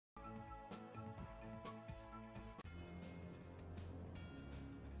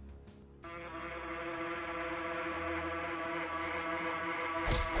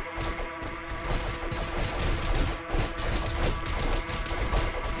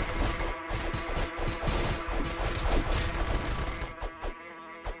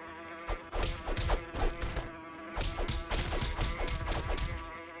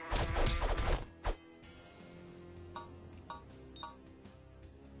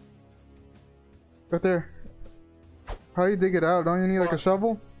Right there. How do you dig it out? Don't you need like a What?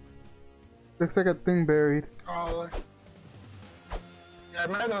 shovel? Looks like a thing buried. Probably. Yeah, I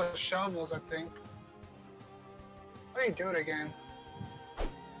remember those shovels, I think. How do you do it again?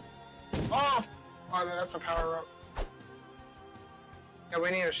 Oh! Oh, no, that's a power up. Yeah,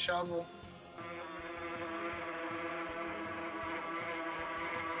 we need a shovel.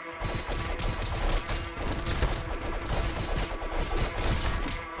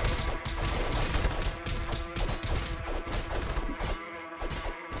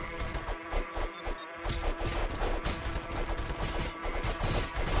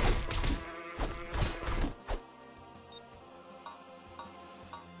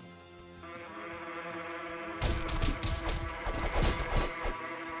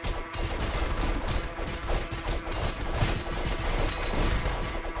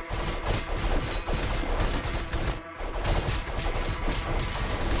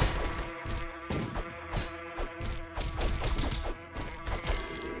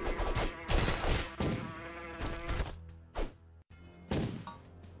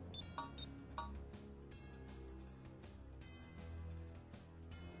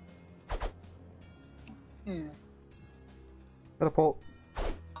 Catapult.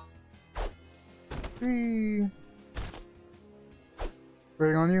 Whee!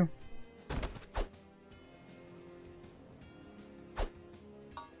 Waiting on you.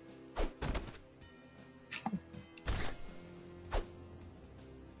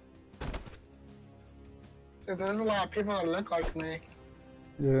 So there's a lot of people that look like me.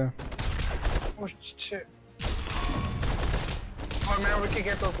 Yeah. Oh shit. Oh man, we could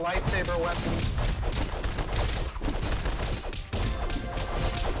get those lightsaber weapons.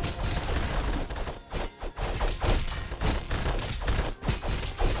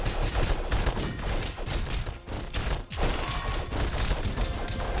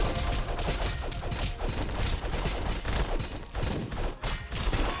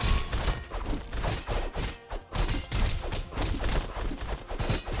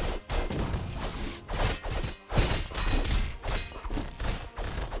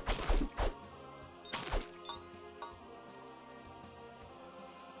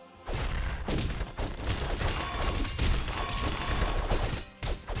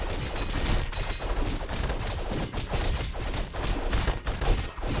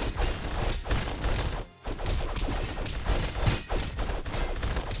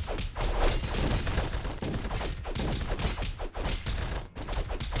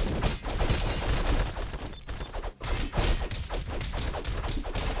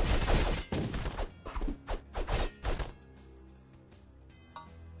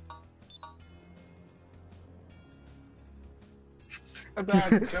 I thought I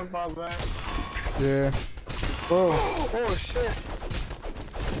had to jump on that. Yeah. Whoa. Oh shit.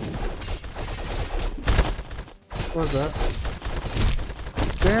 What was that?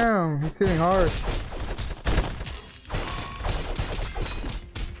 Damn, he's hitting hard.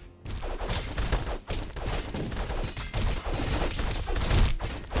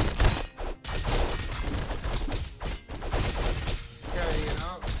 Yeah, you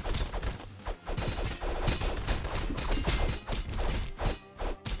know.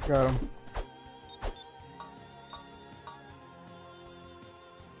 Got him.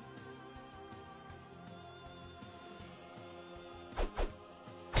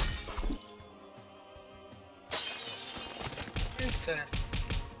 Princess.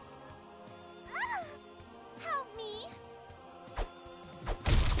 Help me!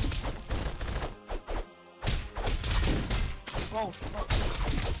 Oh fuck.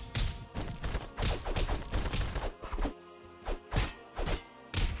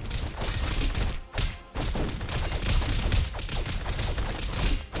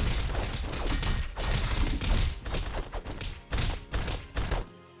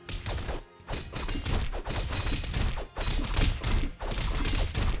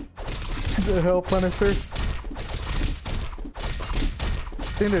 The hell, Punisher? I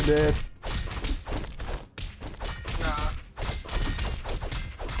think they're dead. Nah.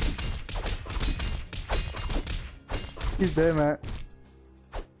 He's dead, Matt.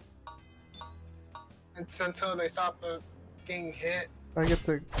 It's until they stop getting hit. I get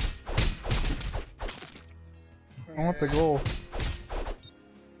the. I want the goal.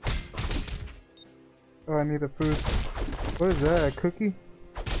 Oh, I need the food. What is that? A cookie?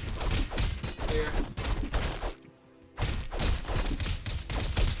 Yeah.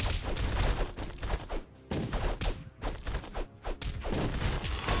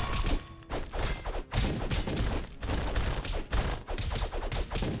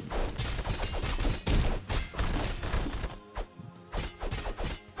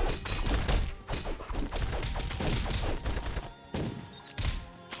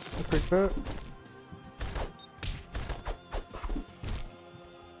 Take that.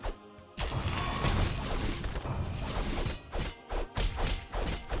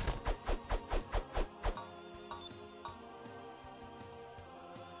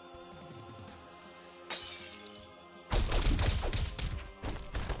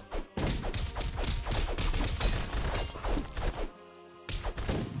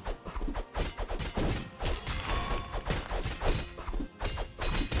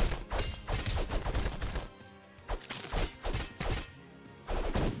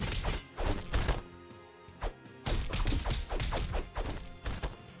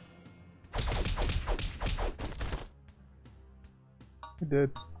 He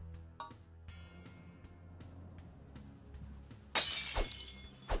did.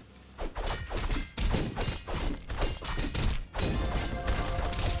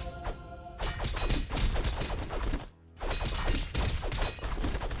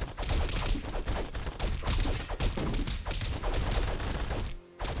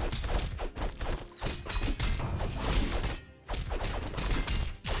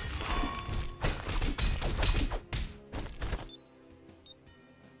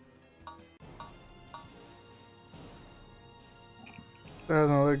 That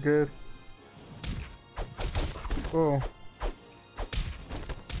doesn't look good. Whoa.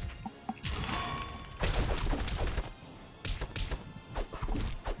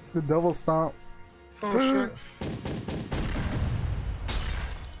 The double stomp. Oh shit.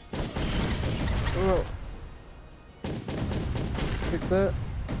 Oh. Take that.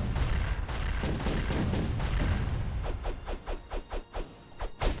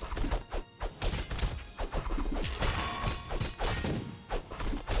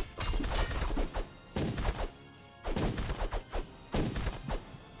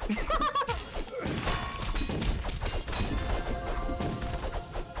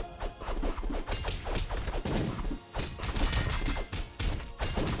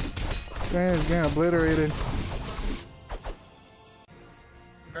 Man, he's getting obliterated.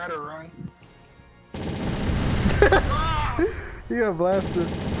 Better run. He got blasted.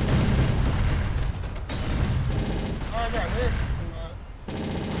 Oh, I got hit.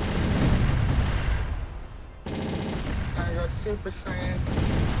 Time to go Super Saiyan.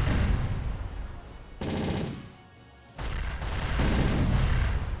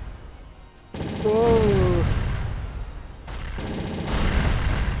 Whoa.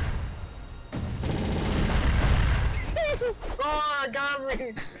 Oh, it got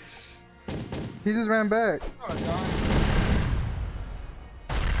me! He just ran back. Oh, I died.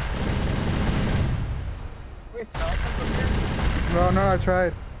 Wait, talking from here? No, no, I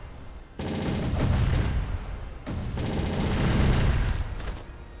tried.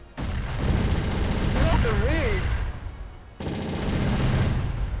 Look at me!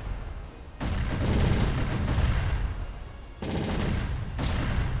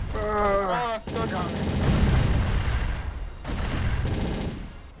 Oh, still got me.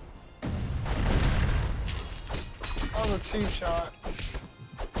 That was a cheap shot.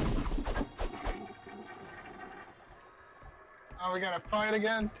 Oh, we gotta fight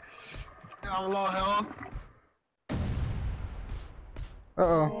again? I'm low health.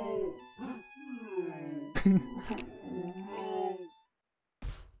 Uh-oh. Help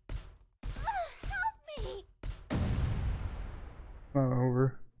me! Not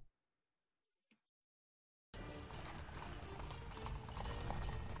over.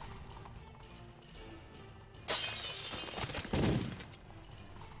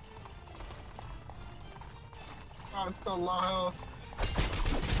 Oh, I'm still low health.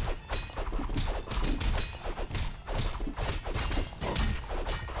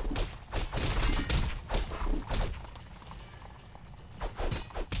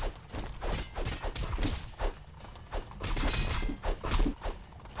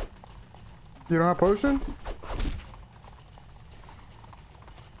 You don't have potions?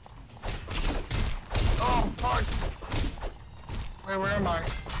 Oh, fuck! Wait, where am I?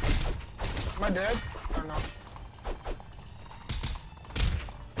 Am I dead? Or no?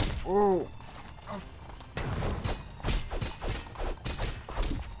 Whoa.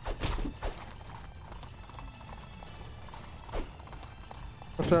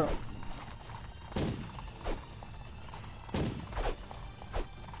 Watch out.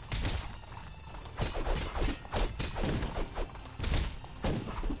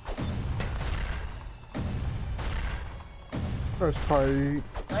 That's probably... Did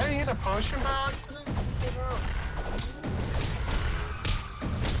I use a potion by accident?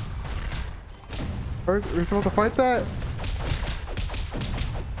 Are we supposed to fight that?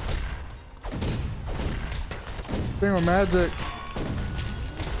 Thing with magic.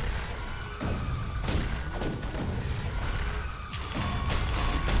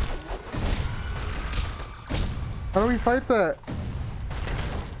 How do we fight that?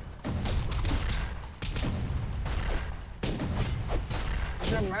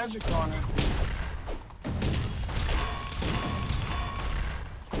 There's your magic on it.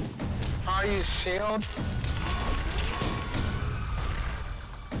 Oh, you shield?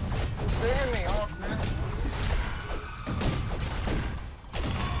 They hit me off, man.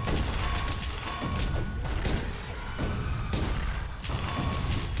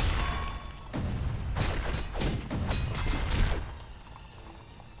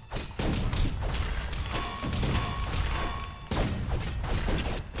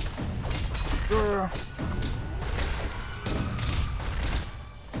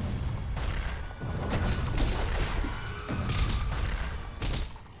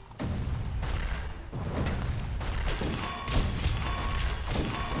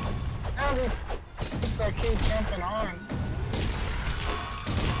 Now this I keep jumping on.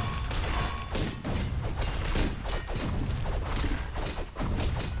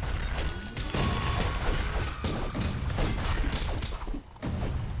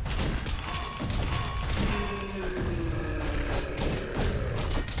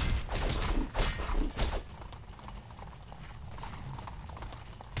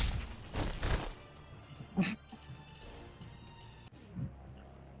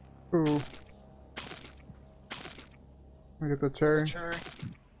 Ooh. Let me get the cherry. Cherry.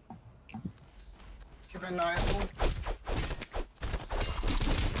 Keep an eye out.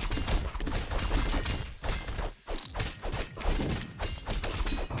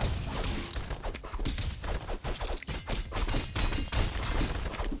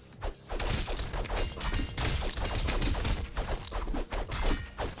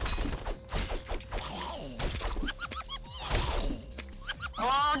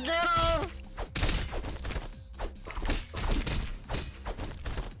 Oh, get him!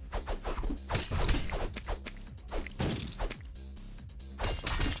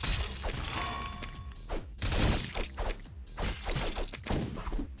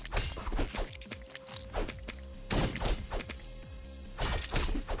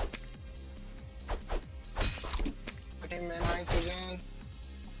 Fucking midnights again.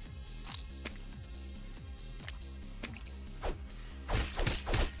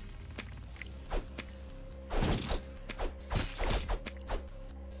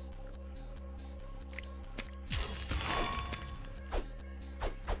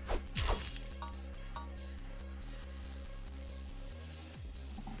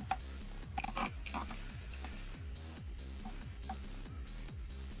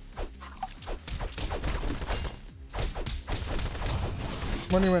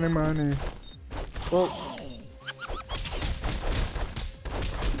 Money, money, money. Well.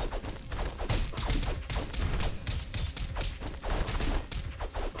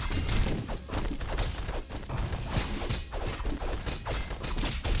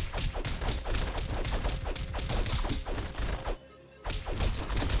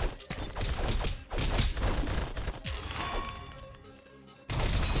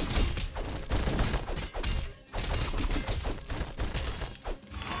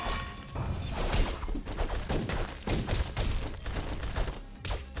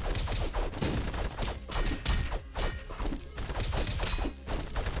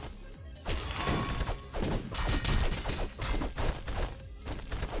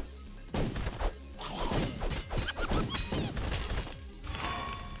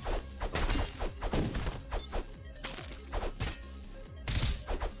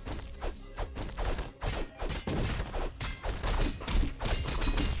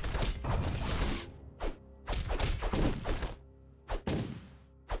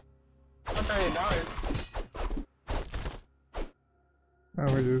 I thought he died.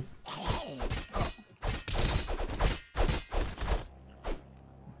 Oh, we just.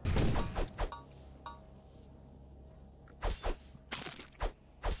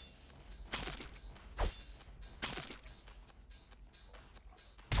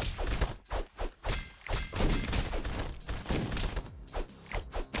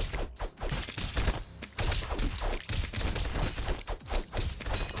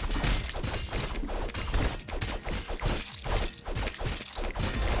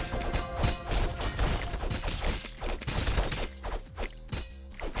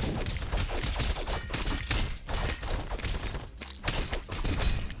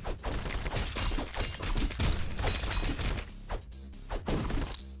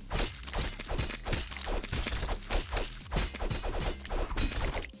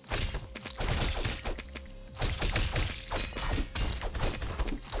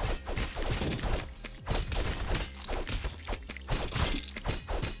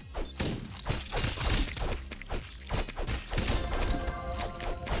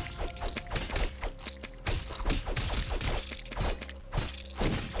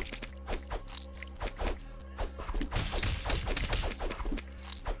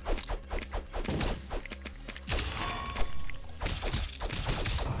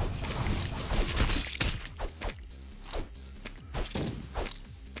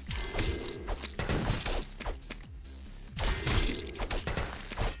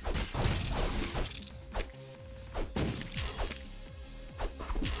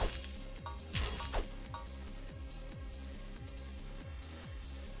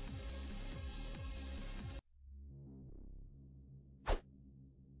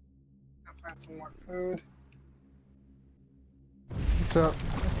 some more food. What's up?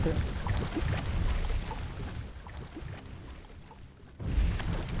 Okay.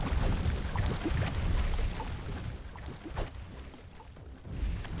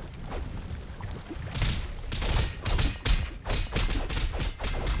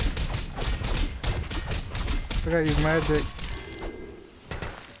 I gotta use magic.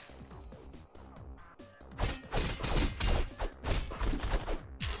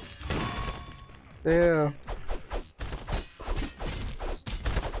 Yeah.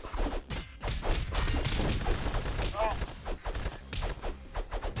 Oh.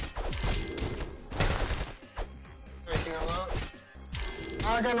 Anything alone? Oh,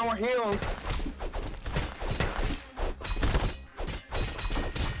 I got no more heals.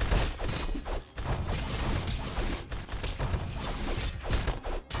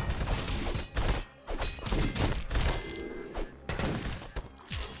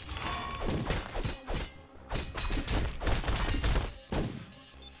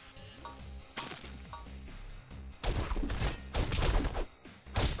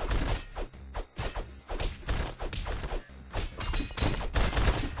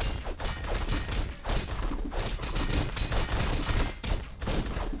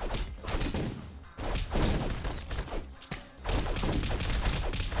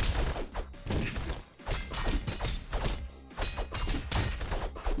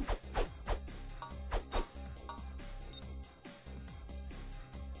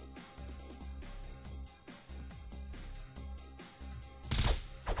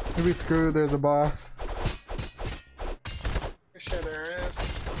 Maybe screwed, there's a boss. For sure there is.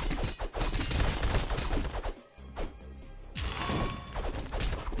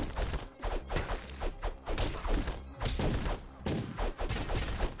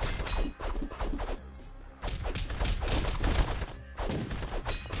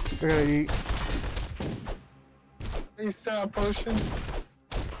 I gotta eat. You still have potions?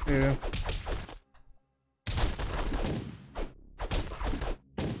 Yeah.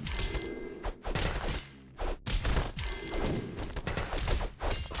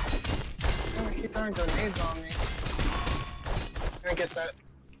 I keep throwing grenades on me. I get that.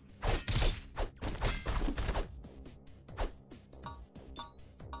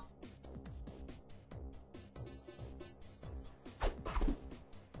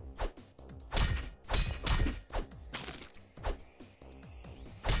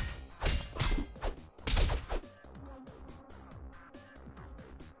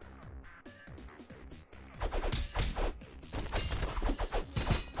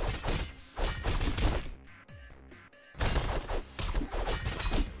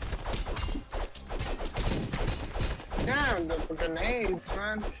 Damn, the grenades,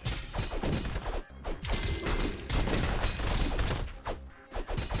 man.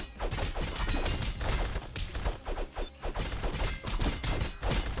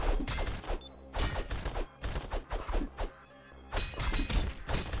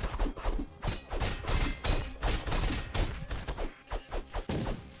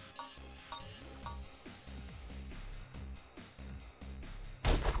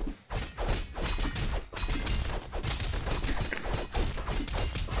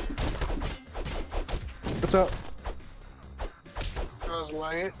 What's up? I was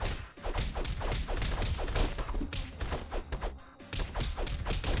late.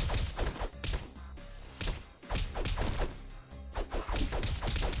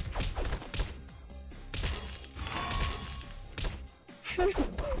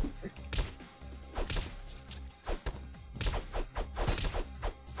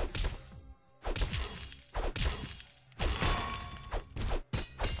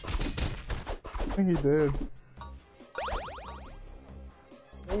 I think he did.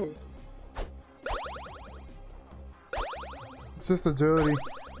 Ooh. It's just agility.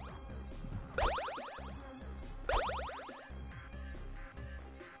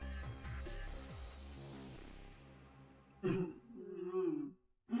 I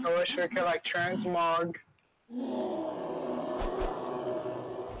wish we could like transmog.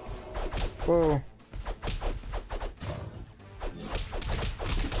 Whoa.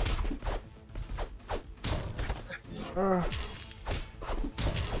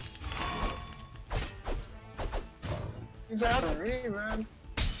 He's out of me, man.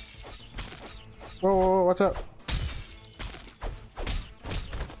 Whoa, whoa, whoa, watch out.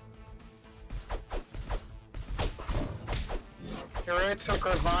 You're right, took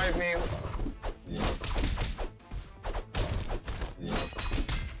revive me.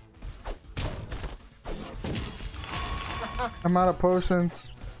 I'm out of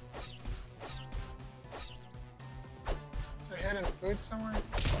potions. Is there hidden food somewhere?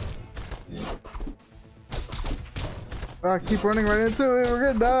 Ah, keep running right into it.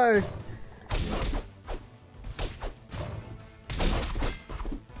 We're gonna die.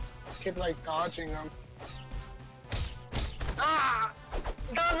 Keep like dodging them. Ah!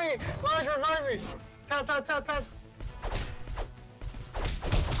 Got me! Raj, revive me! Tap, tap, tap, tap!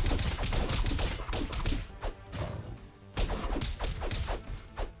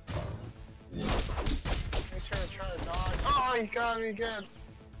 Make sure to try to dodge. Oh, he got me again!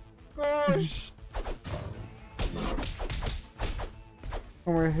 Gosh!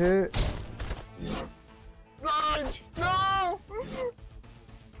 One more hit. Dodge! No!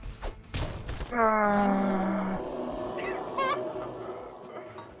 Ah.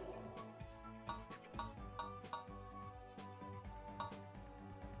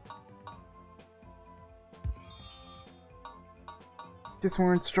 Just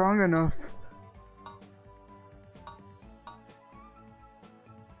weren't strong enough.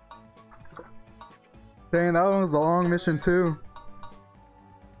 Dang, that one was a long mission too.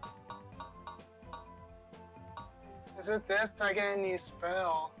 Is with this, I get a new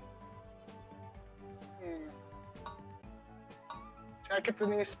spell. Should I get the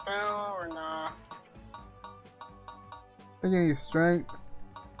new spell or nah? I can use strength.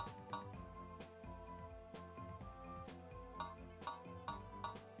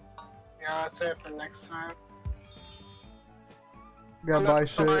 Yeah, I'll save it for next time. Gotta buy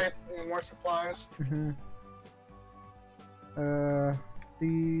shit. Buy more supplies.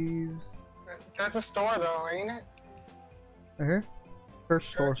 Thieves. That's a store though, ain't it? Right here? First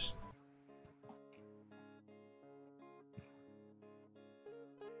store. Church.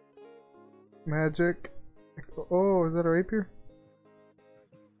 Magic. Oh, is that a rapier?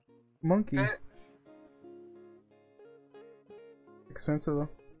 Monkey. Expensive though.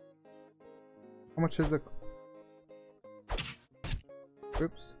 How much is it?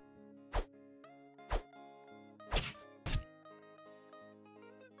 Oops.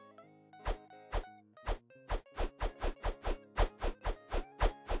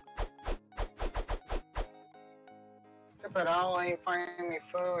 Stupid owl ain't finding me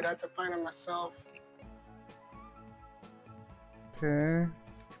food. I have to find it myself. Okay.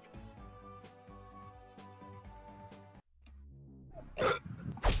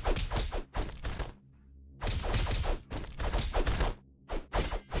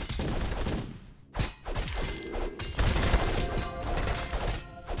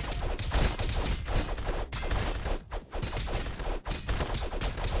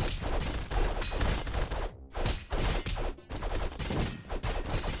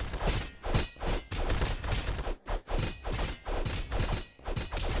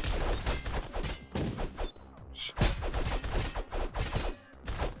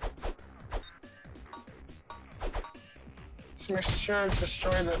 Just make sure to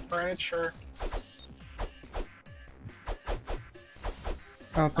destroy the furniture.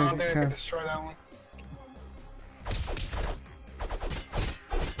 I don't I think don't you think I can. can destroy that one.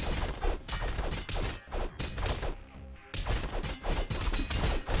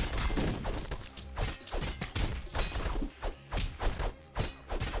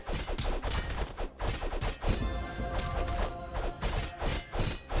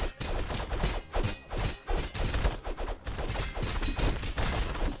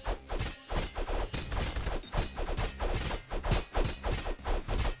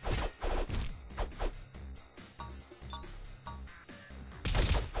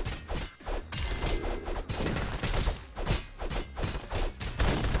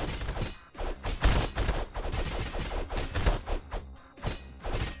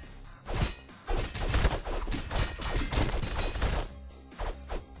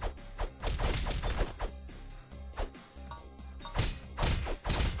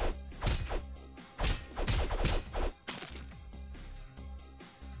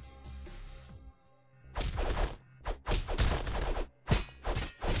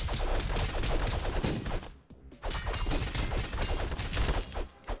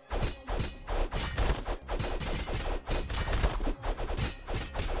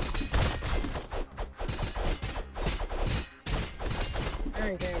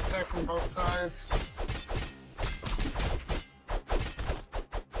 I'm getting attacked from both sides.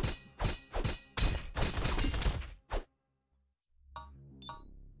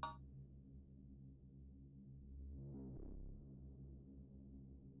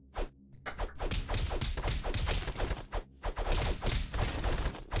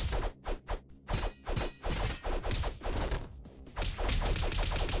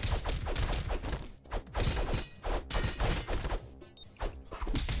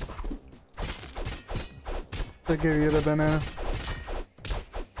 To give you the banana.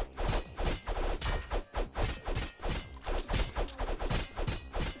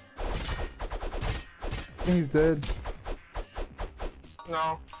 I think he's dead.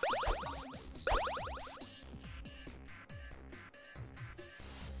 No.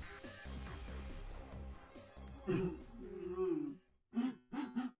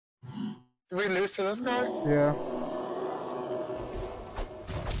 Did we lose to this guy? Yeah.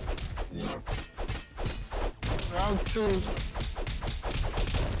 Round 2.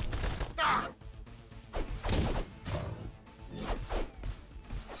 Ah!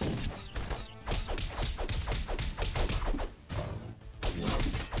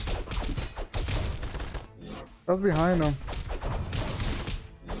 I was behind him.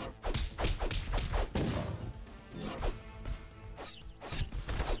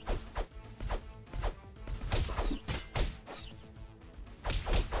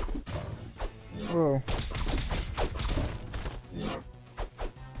 Whoa.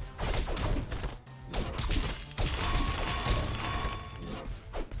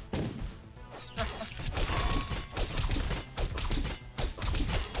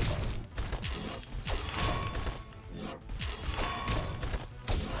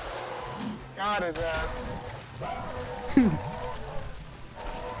 Got his ass.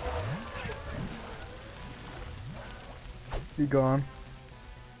 He gone.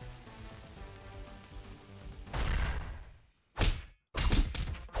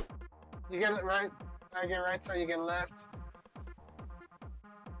 You get it right. I get right side, you get left.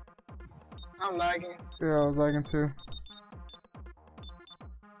 I'm lagging. Yeah, I was lagging too.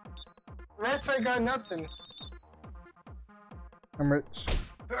 Right side got nothing. I'm rich.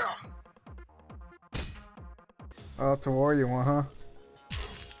 Ugh. Oh, it's a warrior one, huh?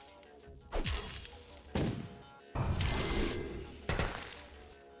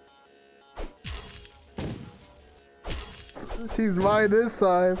 She's by this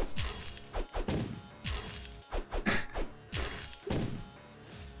side.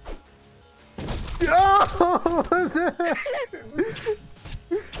 Oh, what's that?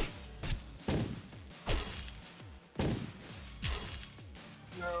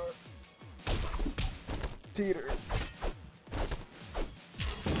 No. Cheater.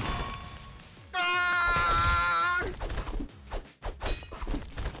 Ah!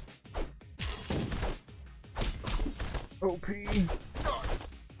 OP.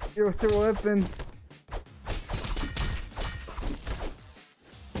 Yo, it's your weapon.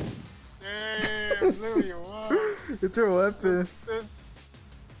 Damn, Blue, you won. It's your weapon.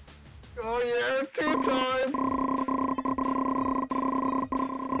 Oh yeah, 2 times.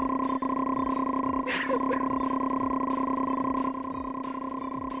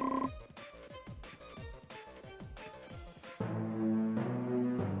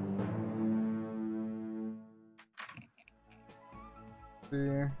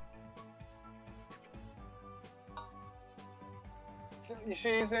 See. You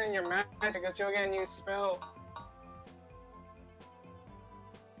should use it in your magic because you'll get a new spell.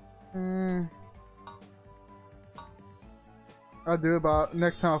 I'll do it, but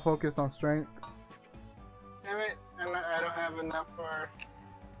next time I'll focus on strength. Damn it, I don't have enough for...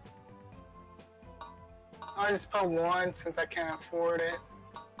 I'll just put 1 since I can't afford it.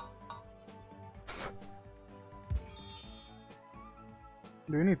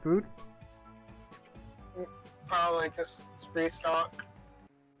 Do you need food? Probably just restock.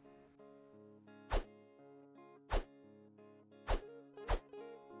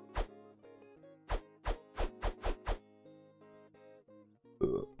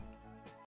 Ugh.